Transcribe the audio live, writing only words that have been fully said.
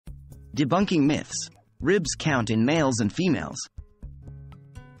Debunking myths. Ribs count in males and females.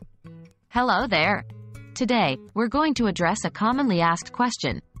 Hello there. Today, we're going to address a commonly asked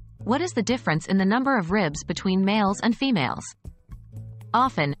question. What is the difference in the number of ribs between males and females?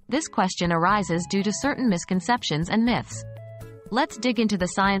 Often, this question arises due to certain misconceptions and myths. Let's dig into the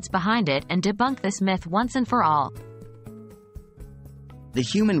science behind it and debunk this myth once and for all. The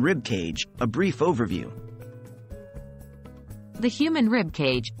human rib cage, a brief overview. The human rib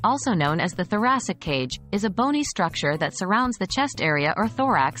cage, also known as the thoracic cage, is a bony structure that surrounds the chest area or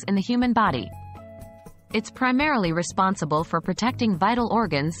thorax in the human body. It's primarily responsible for protecting vital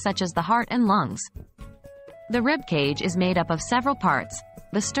organs such as the heart and lungs. The rib cage is made up of several parts: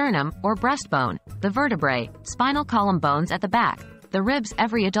 the sternum, or breastbone, the vertebrae, spinal column bones at the back. The ribs.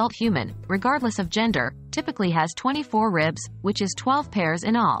 Every adult human, regardless of gender, typically has 24 ribs, which is 12 pairs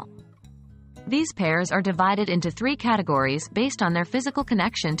in all. These pairs are divided into 3 categories based on their physical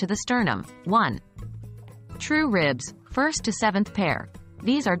connection to the sternum. 1. True ribs, 1st to 7th pair.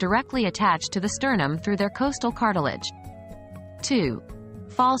 These are directly attached to the sternum through their costal cartilage. 2.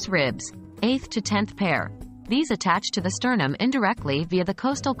 False ribs, 8th to 10th pair. These attach to the sternum indirectly via the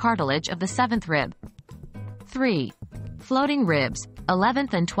costal cartilage of the 7th rib. 3. Floating ribs,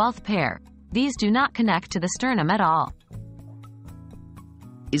 11th and 12th pair. These do not connect to the sternum at all.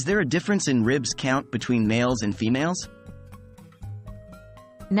 Is there a difference in ribs count between males and females?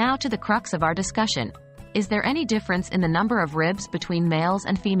 Now to the crux of our discussion. Is there any difference in the number of ribs between males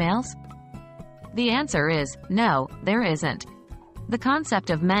and females? The answer is, no, there isn't. The concept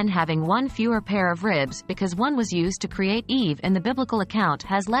of men having one fewer pair of ribs because one was used to create Eve in the biblical account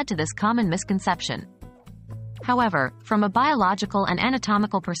has led to this common misconception. However, from a biological and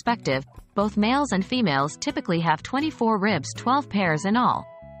anatomical perspective, both males and females typically have 24 ribs, 12 pairs in all.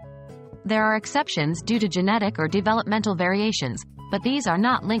 There are exceptions due to genetic or developmental variations, but these are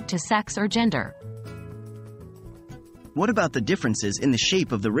not linked to sex or gender. What about the differences in the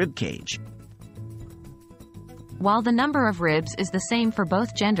shape of the rib cage? While the number of ribs is the same for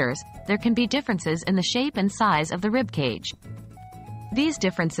both genders, there can be differences in the shape and size of the rib cage. These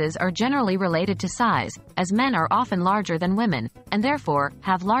differences are generally related to size, as men are often larger than women, and therefore,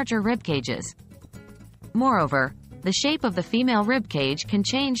 have larger rib cages. Moreover, the shape of the female rib cage can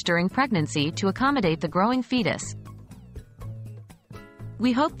change during pregnancy to accommodate the growing fetus.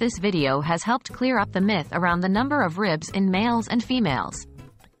 We hope this video has helped clear up the myth around the number of ribs in males and females.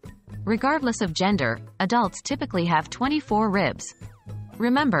 Regardless of gender, adults typically have 24 ribs.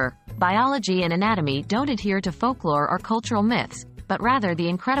 Remember, biology and anatomy don't adhere to folklore or cultural myths, but rather the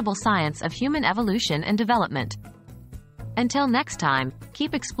incredible science of human evolution and development. Until next time,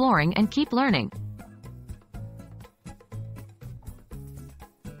 keep exploring and keep learning.